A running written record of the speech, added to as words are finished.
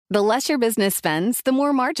The less your business spends, the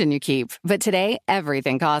more margin you keep. But today,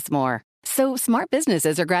 everything costs more. So smart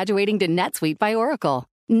businesses are graduating to NetSuite by Oracle.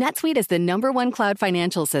 NetSuite is the #1 cloud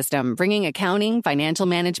financial system, bringing accounting, financial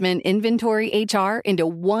management, inventory, HR into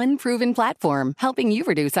one proven platform, helping you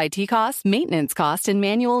reduce IT costs, maintenance costs, and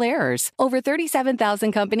manual errors. Over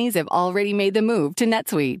 37,000 companies have already made the move to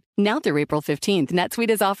NetSuite. Now through April 15th, NetSuite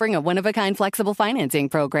is offering a one-of-a-kind flexible financing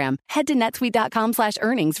program. Head to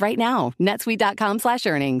netsuite.com/earnings right now.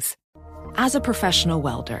 netsuite.com/earnings. As a professional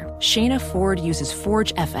welder, Shayna Ford uses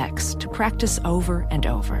Forge FX to practice over and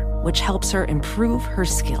over, which helps her improve her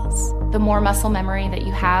skills. The more muscle memory that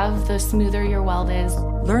you have, the smoother your weld is.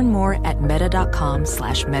 Learn more at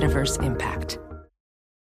meta.com/metaverse impact.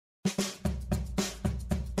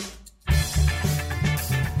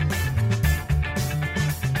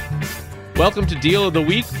 Welcome to Deal of the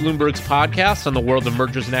Week, Bloomberg's podcast on the world of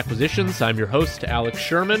mergers and acquisitions. I'm your host, Alex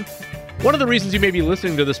Sherman. One of the reasons you may be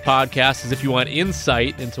listening to this podcast is if you want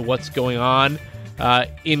insight into what's going on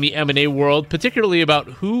in the M&A world, particularly about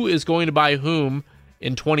who is going to buy whom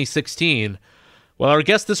in 2016. Well, our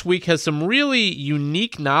guest this week has some really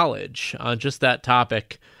unique knowledge on just that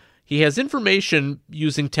topic. He has information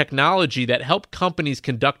using technology that help companies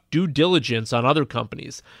conduct due diligence on other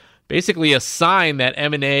companies. Basically a sign that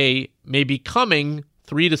M&A may be coming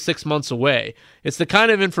 3 to 6 months away. It's the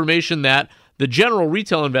kind of information that the general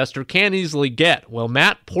retail investor can't easily get. Well,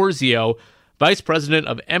 Matt Porzio, Vice President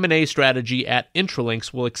of M&A Strategy at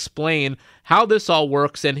Intralinks, will explain how this all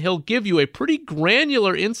works, and he'll give you a pretty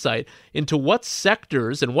granular insight into what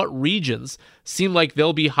sectors and what regions seem like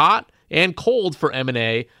they'll be hot and cold for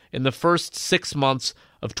M&A in the first 6 months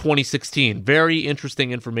of 2016. Very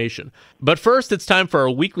interesting information. But first, it's time for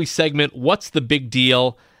our weekly segment, What's the Big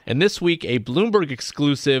Deal? And this week, a Bloomberg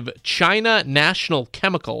exclusive, China National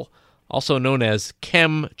Chemical, also known as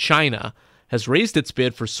Chem China, has raised its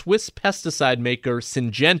bid for Swiss pesticide maker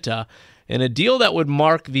Syngenta in a deal that would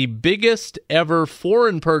mark the biggest ever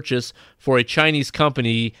foreign purchase for a Chinese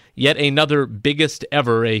company, yet another biggest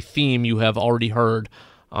ever, a theme you have already heard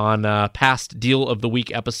on past Deal of the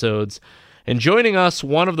Week episodes. And joining us,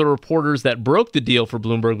 one of the reporters that broke the deal for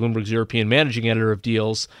Bloomberg, Bloomberg's European managing editor of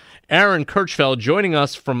deals, Aaron Kirchfeld, joining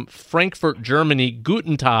us from Frankfurt, Germany.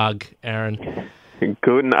 Guten Tag, Aaron.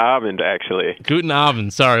 Guten Abend, actually. Guten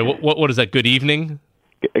Abend. Sorry, what is that? Good evening?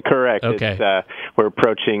 Correct. Okay. It's, we're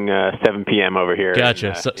approaching 7 p.m. over here.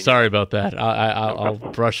 Gotcha. Sorry about that. I'll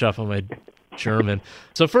brush up on my German.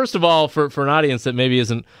 So first of all, for an audience that maybe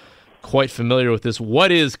isn't quite familiar with this,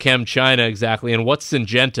 what is Chem China exactly, and what's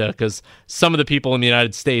Syngenta? Because some of the people in the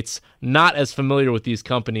United States not as familiar with these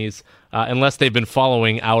companies unless they've been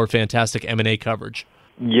following our fantastic M&A coverage.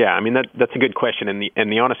 Yeah, I mean, that's a good question,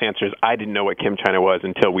 and the honest answer is I didn't know what Chem China was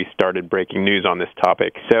until we started breaking news on this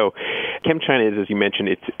topic. So Chem China is, as you mentioned,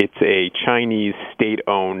 it's a Chinese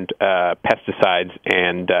state-owned pesticides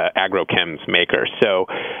and agrochems maker. So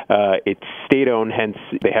it's state-owned, hence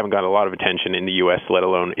they haven't got a lot of attention in the U.S., let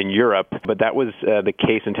alone in Europe. But that was the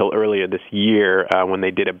case until earlier this year when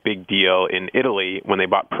they did a big deal in Italy when they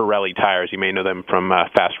bought Pirelli tires. You may know them from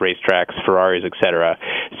fast racetracks, Ferraris, etc.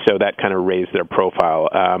 So that kind of raised their profile.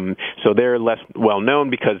 So they're less well known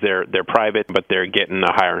because they're private, but they're getting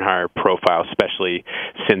a higher and higher profile, especially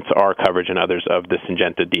since our coverage and others of the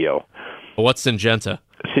Syngenta deal. What's Syngenta?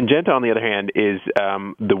 Syngenta, on the other hand, is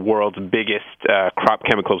the world's biggest crop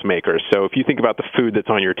chemicals maker. So if you think about the food that's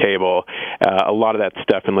on your table, a lot of that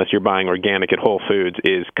stuff, unless you're buying organic at Whole Foods,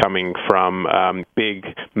 is coming from big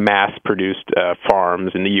mass-produced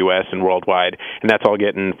farms in the U.S. and worldwide, and that's all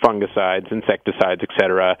getting fungicides, insecticides,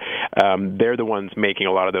 etc. They're the ones making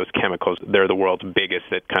a lot of those chemicals. They're the world's biggest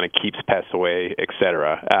that kind of keeps pests away,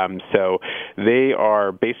 etc. So they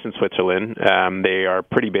are based in Switzerland. They are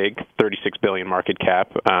pretty big, 36 billion market cap.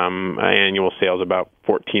 Annual sales about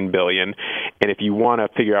 $14 billion. And if you want to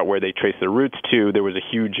figure out where they trace their roots to, there was a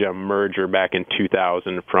huge merger back in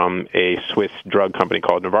 2000 from a Swiss drug company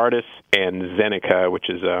called Novartis and Zeneca, which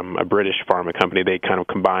is a British pharma company. They kind of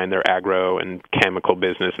combined their agro and chemical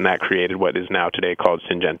business, and that created what is now today called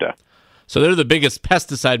Syngenta. So they're the biggest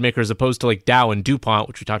pesticide maker as opposed to like Dow and DuPont,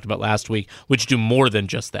 which we talked about last week, which do more than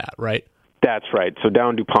just that, right? That's right. So Dow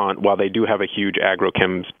and DuPont, while they do have a huge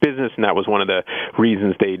agrochems business, and that was one of the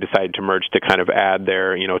reasons they decided to merge to kind of add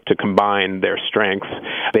their, to combine their strengths,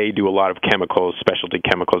 they do a lot of chemicals, specialty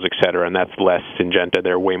chemicals, et cetera, and that's less Syngenta.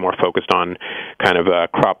 They're way more focused on kind of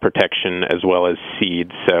crop protection as well as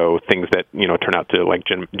seeds, so things that, turn out to like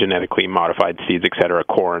genetically modified seeds, et cetera,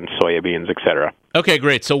 corn, soybeans, et cetera. Okay,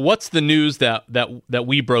 great. So what's the news that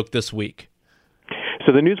we broke this week?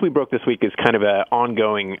 So the news we broke this week is kind of an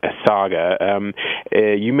ongoing saga.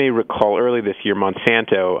 You may recall early this year,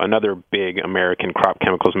 Monsanto, another big American crop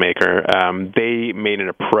chemicals maker, they made an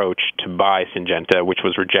approach to buy Syngenta, which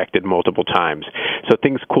was rejected multiple times. So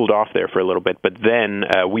things cooled off there for a little bit, but then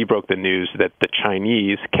we broke the news that the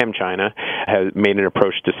Chinese, ChemChina, has made an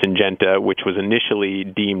approach to Syngenta, which was initially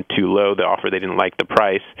deemed too low, the offer. They didn't like the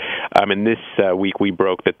price. And this week we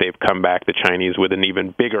broke that they've come back, the Chinese, with an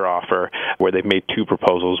even bigger offer where they've made two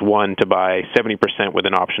proposals, one to buy 70% with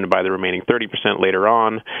an option to buy the remaining 30% later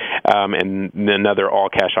on, and another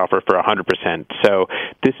all-cash offer for 100%. So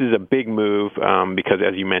this is a big move because,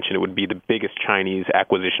 as you mentioned, it would be the biggest Chinese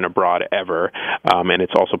acquisition abroad ever, and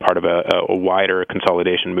it's also part of a wider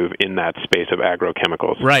consolidation move in that space of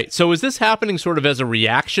agrochemicals. Right. So is this happening sort of as a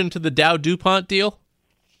reaction to the Dow-DuPont deal?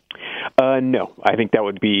 No, I think that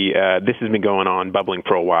would be, this has been going on, bubbling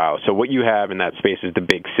for a while. So what you have in that space is the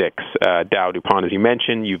big six. Dow, DuPont, as you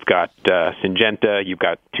mentioned, you've got Syngenta, you've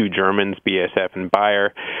got two Germans, BASF and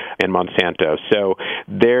Bayer, and Monsanto. So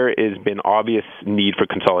there has been obvious need for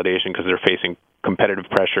consolidation because they're facing competitive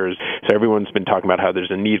pressures. So everyone's been talking about how there's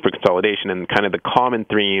a need for consolidation, and kind of the common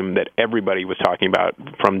theme that everybody was talking about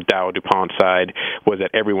from Dow DuPont side was that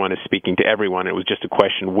everyone is speaking to everyone. It was just a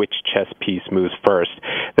question which chess piece moves first.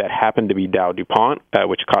 That happened to be Dow DuPont,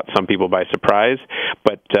 which caught some people by surprise.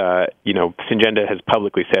 But, Syngenta has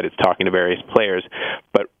publicly said it's talking to various players.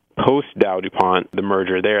 But post Dow DuPont, the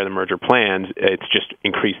merger plans, it's just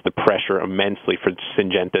increased the pressure immensely for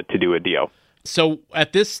Syngenta to do a deal. So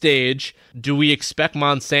at this stage, do we expect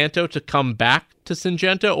Monsanto to come back to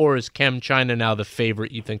Syngenta, or is ChemChina now the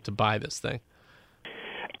favorite, you think, to buy this thing?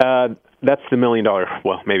 That's the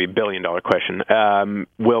maybe billion-dollar question.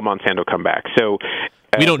 Will Monsanto come back? So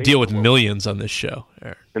we don't deal with millions on this show,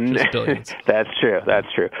 Aaron. Just billions. That's true.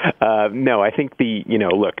 No, I think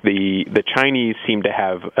the Chinese seem to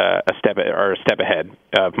have a step ahead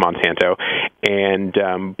of Monsanto,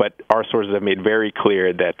 but our sources have made very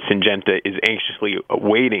clear that Syngenta is anxiously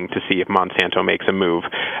waiting to see if Monsanto makes a move.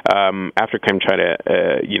 After ChemChina,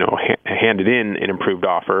 handed in an improved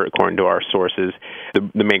offer, according to our sources,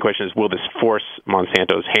 the main question is, will this force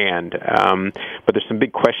Monsanto's hand? But there's some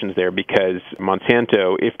big questions there because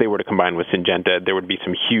Monsanto, if they were to combine with Syngenta, there would be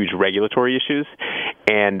some huge regulatory issues.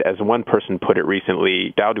 And as one person put it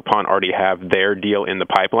recently, Dow DuPont already have their deal in the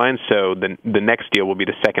pipeline, so the next deal will be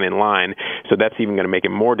the second in line. So that's even going to make it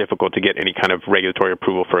more difficult to get any kind of regulatory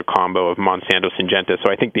approval for a combo of Monsanto-Syngenta.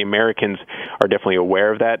 So I think the Americans are definitely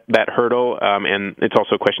aware of that hurdle, and it's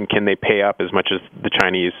also a question, can they pay up as much as the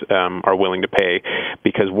Chinese are willing to pay?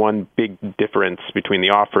 Because one big difference between the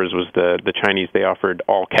offers was the Chinese, they offered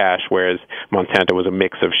all cash, whereas Monsanto was a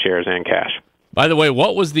mix of shares and cash. By the way,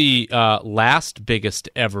 what was the last biggest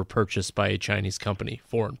ever purchase by a Chinese company,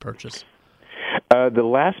 foreign purchase? The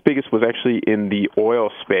last biggest was actually in the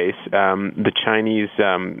oil space. The Chinese,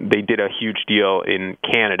 they did a huge deal in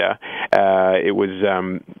Canada. It was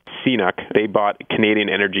CNOOC. They bought Canadian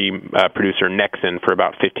energy producer Nexen for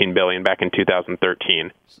about $15 billion back in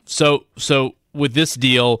 2013. So with this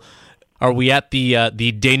deal, are we at the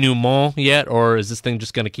denouement yet, or is this thing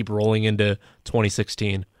just going to keep rolling into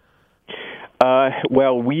 2016?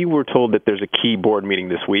 Well, we were told that there's a key board meeting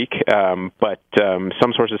this week, but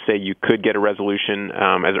some sources say you could get a resolution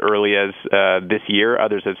as early as this year.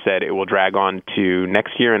 Others have said it will drag on to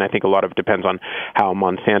next year, and I think a lot of it depends on how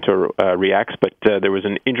Monsanto reacts. But there was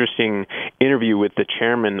an interesting interview with the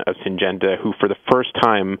chairman of Syngenta, who for the first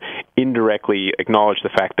time indirectly acknowledged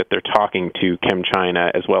the fact that they're talking to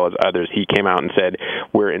ChemChina as well as others. He came out and said,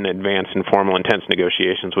 we're in advanced and formal intense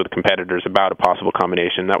negotiations with competitors about a possible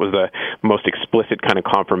combination. That was the most explicit kind of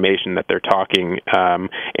confirmation that they're talking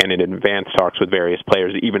and in advanced talks with various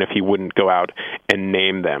players, even if he wouldn't go out and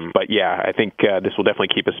name them. But yeah, I think this will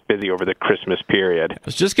definitely keep us busy over the Christmas period. I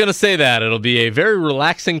was just going to say that. It'll be a very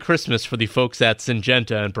relaxing Christmas for the folks at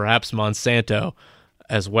Syngenta and perhaps Monsanto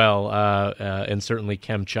as well, and certainly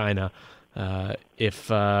ChemChina,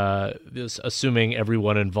 assuming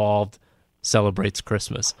everyone involved celebrates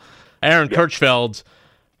Christmas. Aaron Kirchfeld,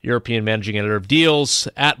 European managing editor of Deals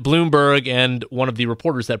at Bloomberg, and one of the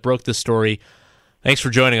reporters that broke this story. Thanks for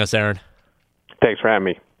joining us, Aaron. Thanks for having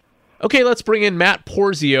me. Okay, let's bring in Matt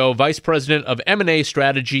Porzio, Vice President of M&A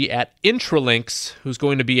Strategy at Intralinks, who's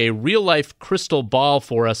going to be a real-life crystal ball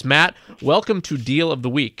for us. Matt, welcome to Deal of the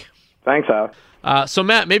Week. Thanks, Alex. So,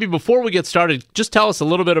 Matt, maybe before we get started, just tell us a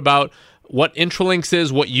little bit about what Intralinks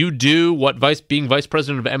is, what you do, what being Vice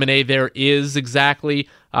President of M&A there is exactly,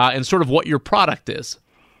 and sort of what your product is.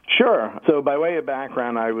 Sure. So by way of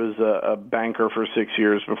background, I was a banker for 6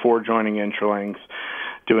 years before joining Intralinks,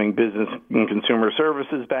 doing business and consumer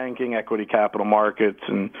services banking, equity capital markets,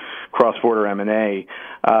 and cross-border M&A.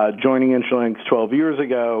 Joining Intralinks 12 years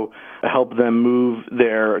ago helped them move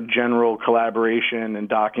their general collaboration and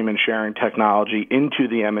document sharing technology into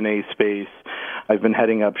the M&A space. I've been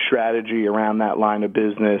heading up strategy around that line of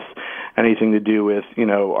business, anything to do with,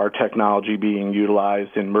 our technology being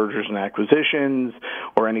utilized in mergers and acquisitions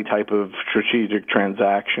or any type of strategic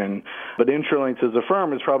transaction. But Intralinks as a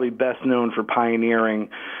firm is probably best known for pioneering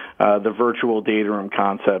the virtual data room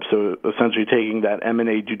concept. So essentially taking that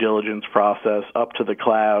M&A due diligence process up to the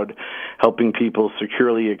cloud, helping people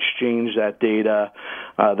securely exchange that data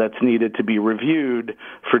that's needed to be reviewed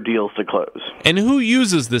for deals to close. And who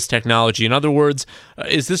uses this technology? In other words,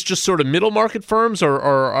 is this just sort of middle market firms, or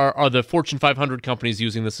are the Fortune 500 companies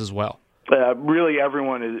using this as well? Really,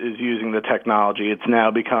 everyone is using the technology. It's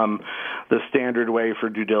now become the standard way for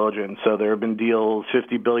due diligence. So there have been deals,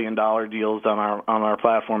 $50 billion deals on our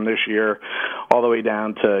platform this year, all the way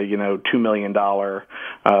down to $2 million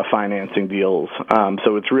financing deals.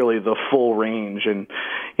 So it's really the full range. And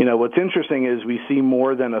what's interesting is we see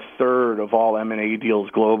more than a third of all M&A deals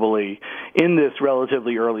globally in this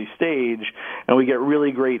relatively early stage, and we get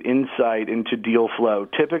really great insight into deal flow,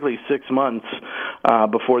 typically 6 months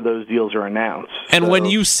before those deals are announced. And when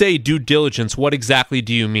you say due diligence, what exactly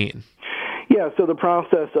do you mean? Yeah, so the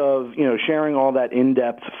process of, sharing all that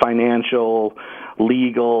in-depth financial,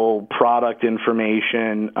 legal, product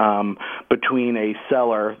information between a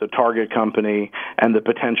seller, the target company, and the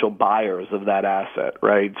potential buyers of that asset,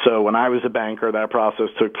 right? So when I was a banker, that process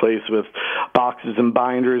took place with boxes and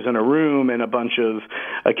binders in a room and a bunch of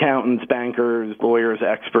accountants, bankers, lawyers,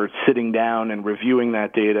 experts sitting down and reviewing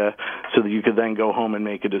that data so that you could then go home and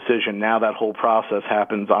make a decision. Now that whole process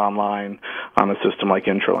happens online on a system like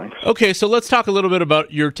Intralinks. Okay, so let's talk a little bit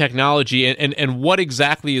about your technology and what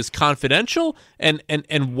exactly is confidential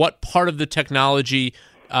and what part of the technology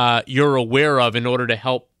you're aware of in order to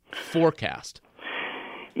help forecast.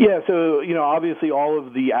 Yeah, so, obviously all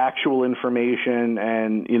of the actual information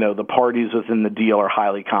and, the parties within the deal are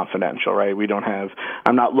highly confidential, right?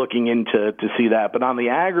 I'm not looking into to see that. But on the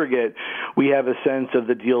aggregate, we have a sense of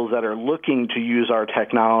the deals that are looking to use our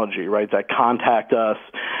technology, right, that contact us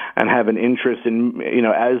and have an interest in,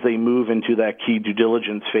 as they move into that key due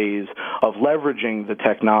diligence phase of leveraging the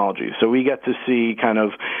technology. So we get to see kind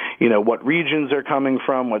of, what regions they're coming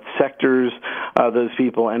from, what sectors those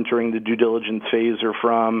people entering the due diligence phase are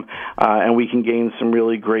from, and we can gain some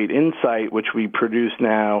really great insight, which we produce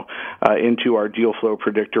now into our deal flow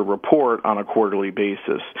predictor report on a quarterly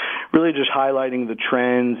basis. Really just highlighting the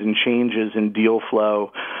trends and changes in deal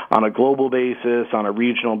flow on a global basis, on a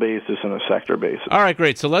regional basis, and a sector basis. All right,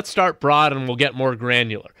 great. So let's start broad and we'll get more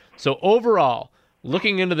granular. So overall,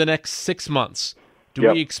 looking into the next 6 months, do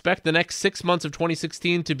we expect the next 6 months of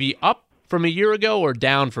 2016 to be up from a year ago or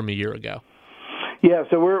down from a year ago? Yeah,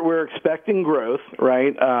 so we're expecting growth,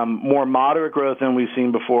 right? More moderate growth than we've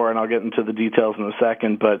seen before, and I'll get into the details in a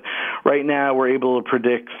second. But right now, we're able to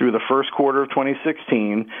predict through the first quarter of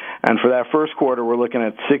 2016, and for that first quarter, we're looking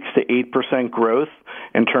at 6 to 8% growth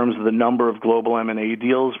in terms of the number of global M&A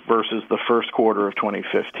deals versus the first quarter of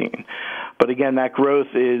 2015. But again, that growth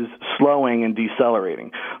is slowing and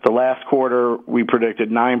decelerating. The last quarter, we predicted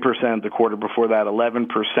 9%. The quarter before that,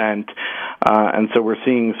 11%. And so we're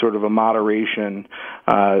seeing sort of a moderation,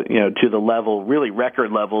 to the level, really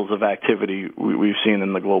record levels of activity we've seen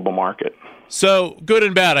in the global market. So good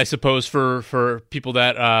and bad, I suppose, for people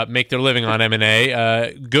that make their living on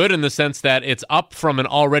M&A. Good in the sense that it's up from an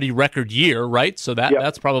already record year, right? So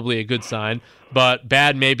that's probably a good sign. But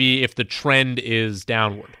bad maybe if the trend is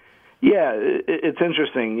downward. Yeah, it's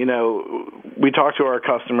interesting. We talk to our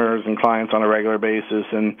customers and clients on a regular basis,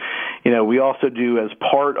 and, we also do, as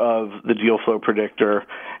part of the Deal Flow Predictor,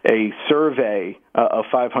 a survey of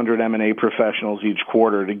 500 M&A professionals each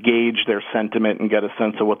quarter to gauge their sentiment and get a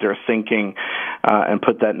sense of what they're thinking and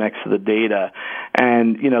put that next to the data.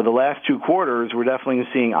 And, the last 2 quarters, we're definitely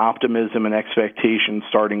seeing optimism and expectations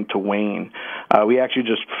starting to wane. We actually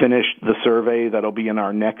just finished the survey that'll be in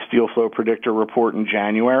our next Deal Flow Predictor report in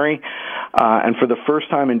January. And for the first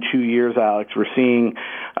time in 2 years, Alex, we're seeing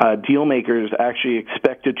deal makers actually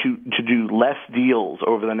expected to do less deals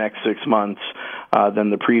over the next 6 months than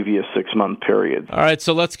the previous 6-month period. All right,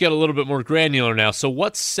 so let's get a little bit more granular now. So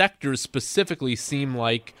what sectors specifically seem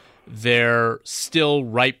like they're still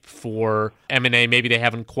ripe for M&A? Maybe they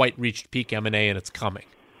haven't quite reached peak M&A and it's coming.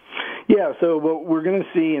 Yeah, so what we're going to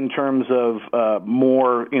see in terms of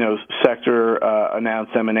more, sector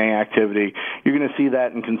announced M&A activity, you're going to see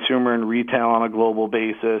that in consumer and retail on a global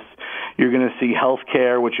basis. You're going to see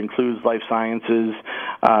healthcare, which includes life sciences,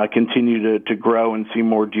 continue to grow and see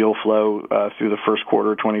more deal flow through the first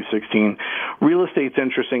quarter of 2016. Real estate's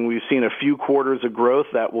interesting. We've seen a few quarters of growth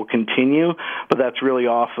that will continue, but that's really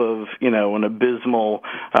off of, an abysmal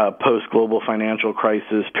post-global financial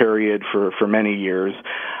crisis period for many years.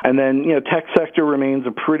 And then, tech sector remains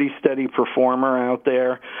a pretty steady performer out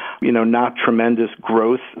there, not tremendous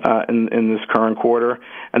growth in this current quarter.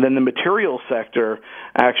 And then the materials sector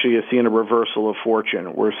actually is seeing a reversal of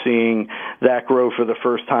fortune. We're seeing that grow for the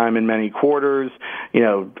first time in many quarters.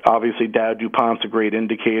 Obviously Dow DuPont's a great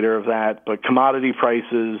indicator of that, but commodity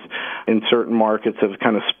prices in certain markets have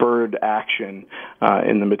kind of spurred action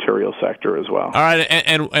in the materials sector as well. All right,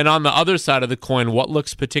 and on the other side of the coin, what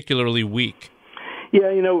looks particularly weak?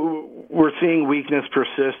 Yeah, we're seeing weakness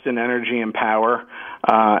persist in energy and power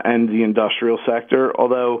and the industrial sector,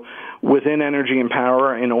 although within energy and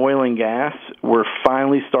power in oil and gas, we're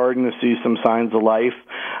finally starting to see some signs of life,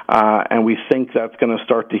 and we think that's going to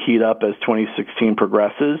start to heat up as 2016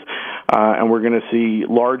 progresses, and we're going to see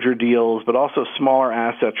larger deals, but also smaller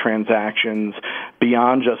asset transactions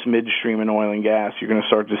beyond just midstream and oil and gas. You're going to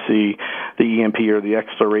start to see the E&P or the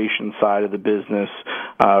exploration side of the business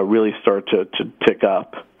really start to tick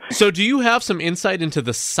up. So do you have some insight into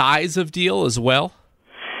the size of deal as well?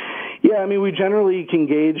 Yeah, we generally can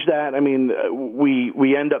gauge that.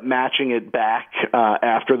 We end up matching it back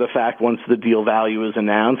after the fact once the deal value is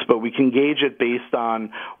announced, but we can gauge it based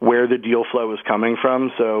on where the deal flow is coming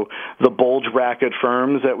from. So the bulge bracket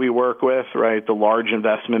firms that we work with, right, the large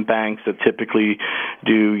investment banks that typically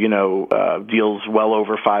do, deals well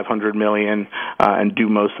over $500 million and do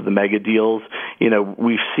most of the mega deals,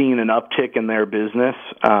 we've seen an uptick in their business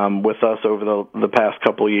with us over the past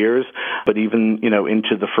couple of years, but even,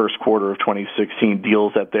 into the first quarter of 2016,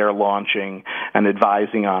 deals that they're launching and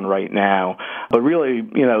advising on right now. But really,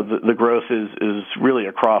 the growth is really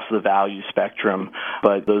across the value spectrum.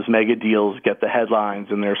 But those mega deals get the headlines,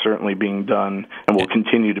 and they're certainly being done and will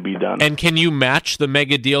continue to be done. And can you match the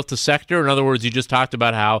mega deal to sector? In other words, you just talked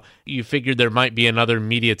about how you figured there might be another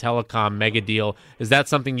media telecom mega deal. Is that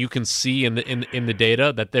something you can see in the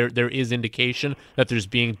data, that there is indication that there's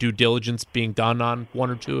being due diligence being done on one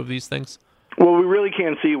or two of these things? Well, we really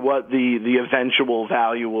can't see what the eventual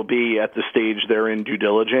value will be at the stage they're in due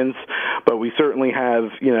diligence, but we certainly have,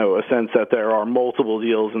 a sense that there are multiple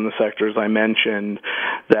deals in the sectors I mentioned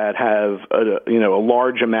that have, a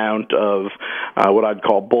large amount of what I'd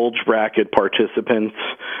call bulge bracket participants,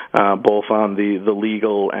 both on the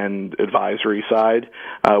legal and advisory side,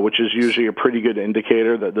 which is usually a pretty good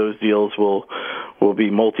indicator that those deals will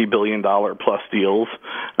be multi-billion-dollar plus deals.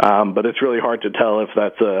 But it's really hard to tell if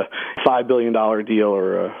that's a $5 billion deal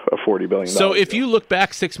or a $40 billion So if deal. you look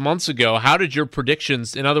back 6 months ago, how did your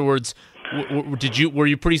predictions, in other words, were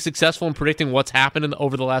you pretty successful in predicting what's happened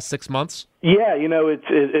over the last 6 months? Yeah,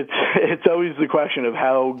 it's always the question of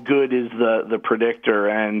how good is the predictor.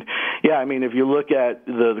 And yeah, if you look at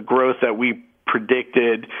the growth that we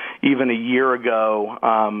predicted even a year ago,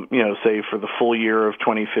 say for the full year of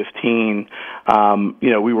 2015,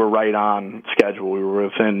 we were right on schedule. We were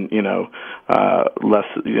within,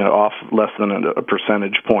 off less than a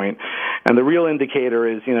percentage point. And the real indicator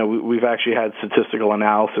is, we've actually had statistical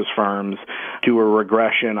analysis firms do a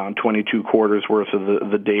regression on 22 quarters worth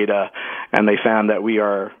of the data, and they found that we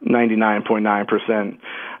are 99.9%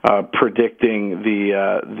 predicting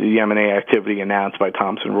the M&A activity announced by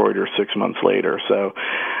Thomson Reuters 6 months later. So,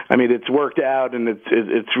 it's worked out, and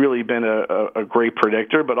it's really been a great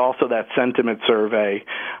predictor. But also that sentiment survey,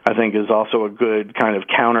 I think, is also a good kind of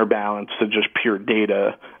counterbalance to just pure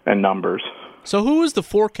data and numbers. So, who is the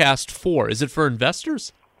forecast for? Is it for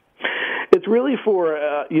investors? It's really for,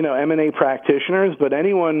 M&A practitioners, but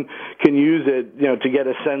anyone can use it, to get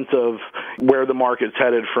a sense of where the market's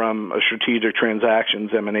headed from a strategic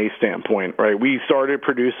transactions M&A standpoint, right? We started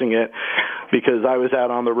producing it because I was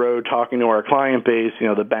out on the road talking to our client base,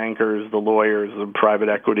 the bankers, the lawyers, the private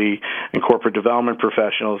equity and corporate development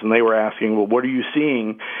professionals, and they were asking, well, what are you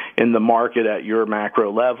seeing in the market at your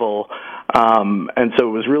macro level? And so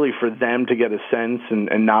it was really for them to get a sense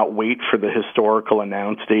and not wait for the historical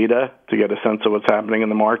announced data to get a sense of what's happening in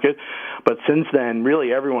the market. But since then,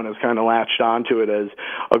 really everyone has kind of latched onto it as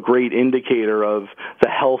a great indicator of the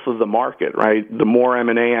health of the market, right? The more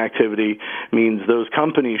M&A activity means those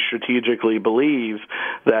companies strategically believe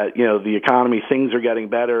that, the economy, things are getting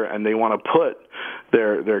better, and they want to put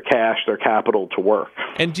their cash, their capital to work.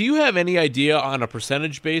 And do you have any idea on a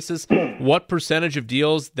percentage basis what percentage of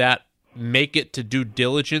deals that make it to due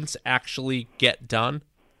diligence actually get done?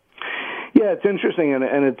 Yeah, it's interesting,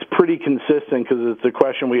 and it's pretty consistent because it's the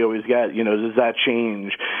question we always get, does that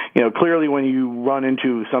change? Clearly when you run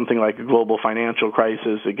into something like a global financial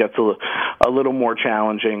crisis, it gets a little more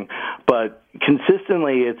challenging. But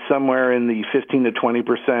consistently, it's somewhere in the 15 to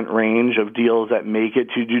 20% range of deals that make it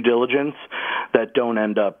to due diligence that don't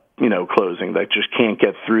end up closing, that just can't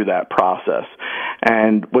get through that process.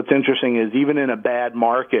 And what's interesting is even in a bad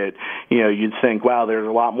market, you'd think, wow, there's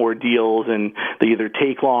a lot more deals and they either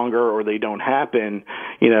take longer or they don't happen.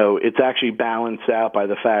 It's actually balanced out by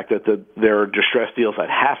the fact that there are distressed deals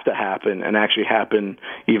that have to happen and actually happen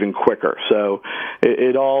even quicker. So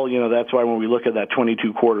it all, that's why when we look at that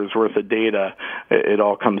 22 quarters worth of data, it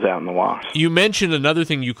all comes out in the wash. You mentioned another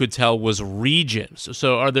thing you could tell was regions.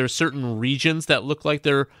 So are there certain regions that look like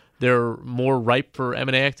they're more ripe for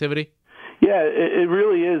M&A activity? Yeah, it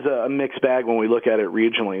really is a mixed bag when we look at it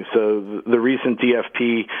regionally. So the recent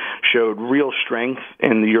DFP showed real strength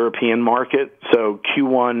in the European market. So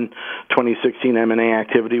Q1 2016 M&A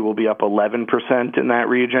activity will be up 11% in that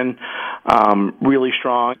region. Really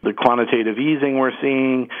strong. The quantitative easing we're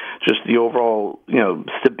seeing, just the overall,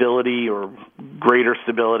 stability or greater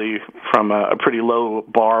stability from a pretty low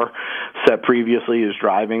bar set previously is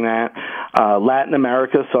driving that. Latin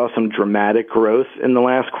America saw some dramatic growth in the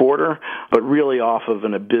last quarter, but really off of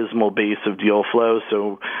an abysmal base of deal flow.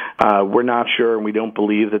 So we're not sure, and we don't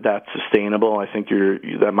believe that that's sustainable. I think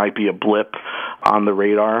that might be a blip on the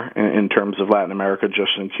radar in terms of Latin America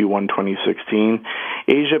just in Q1 2016.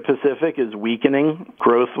 Asia Pacific is weakening.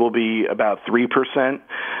 Growth will be about 3%,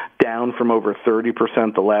 down from over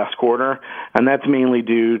 30% the last quarter, and that's mainly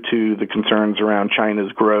due to the concerns around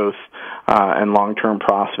China's growth and long-term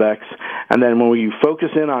prospects. And then when we focus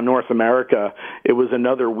in on North America, it was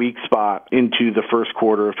another weak spot into the first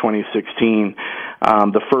quarter of 2016.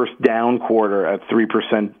 The first down quarter at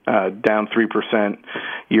 3%, down 3%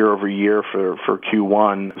 year over year for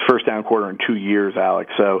Q1. First down quarter in 2 years,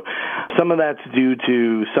 Alex. So some of that's due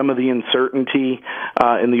to some of the uncertainty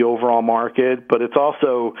in the overall market, but it's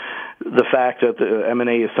also the fact that the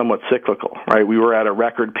M&A is somewhat cyclical, right? We were at a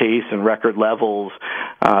record pace and record levels.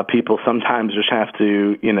 People sometimes just have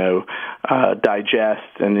to,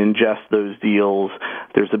 digest and ingest those deals.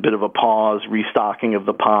 There's a bit of a pause, restocking of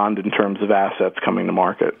the pond in terms of assets coming to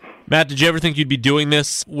market. Matt, did you ever think you'd be doing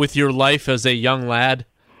this with your life as a young lad?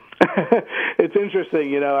 It's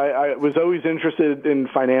interesting. I was always interested in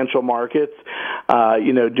financial markets.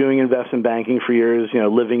 Doing investment banking for years,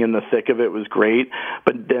 living in the thick of it was great.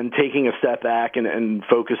 But then taking a step back and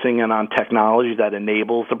focusing in on technology that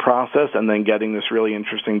enables the process and then getting this really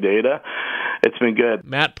interesting data, it's been good.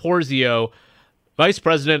 Matt Porzio, Vice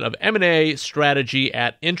President of M&A Strategy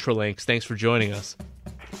at Intralinks. Thanks for joining us.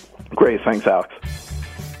 Great. Thanks, Alex.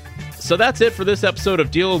 So that's it for this episode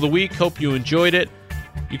of Deal of the Week. Hope you enjoyed it.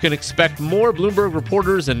 You can expect more Bloomberg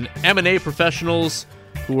reporters and M&A professionals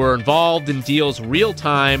who are involved in deals real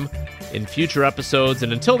time in future episodes.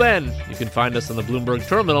 And until then, you can find us on the Bloomberg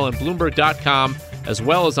terminal and Bloomberg.com, as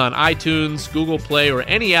well as on iTunes, Google Play, or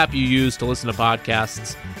any app you use to listen to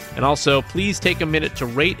podcasts. And also, please take a minute to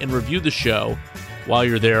rate and review the show while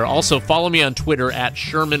you're there. Also, follow me on Twitter at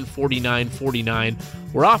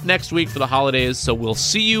Sherman4949. We're off next week for the holidays, so we'll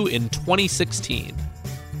see you in 2016.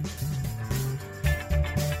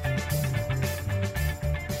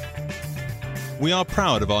 We are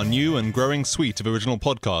proud of our new and growing suite of original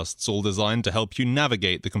podcasts, all designed to help you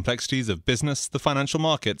navigate the complexities of business, the financial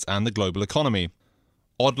markets, and the global economy.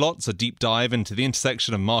 Odd Lots, a deep dive into the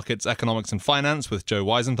intersection of markets, economics, and finance with Joe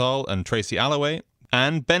Weisenthal and Tracy Alloway.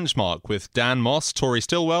 And Benchmark with Dan Moss, Tori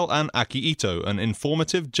Stillwell, and Aki Ito, an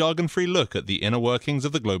informative, jargon-free look at the inner workings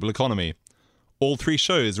of the global economy. All three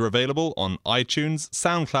shows are available on iTunes,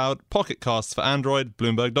 SoundCloud, Pocket Casts for Android,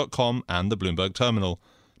 Bloomberg.com, and the Bloomberg Terminal.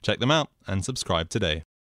 Check them out and subscribe today.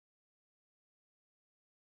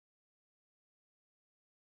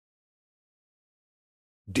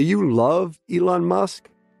 Do you love Elon Musk?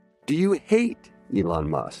 Do you hate Elon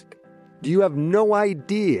Musk? Do you have no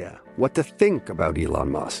idea what to think about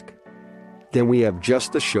Elon Musk? Then we have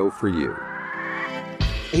just the show for you.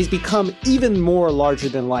 He's become even more larger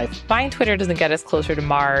than life. Buying Twitter doesn't get us closer to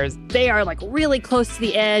Mars. They are really close to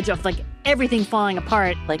the edge of everything falling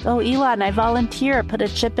apart. Oh, Elon, I volunteer. Put a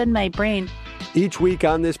chip in my brain. Each week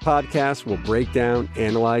on this podcast, we'll break down,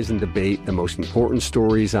 analyze, and debate the most important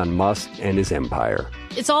stories on Musk and his empire.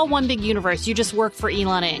 It's all one big universe. You just work for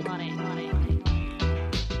Elon Inc.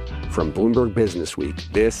 From Bloomberg Business Week,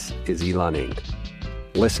 this is Elon Inc.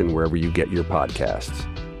 Listen wherever you get your podcasts.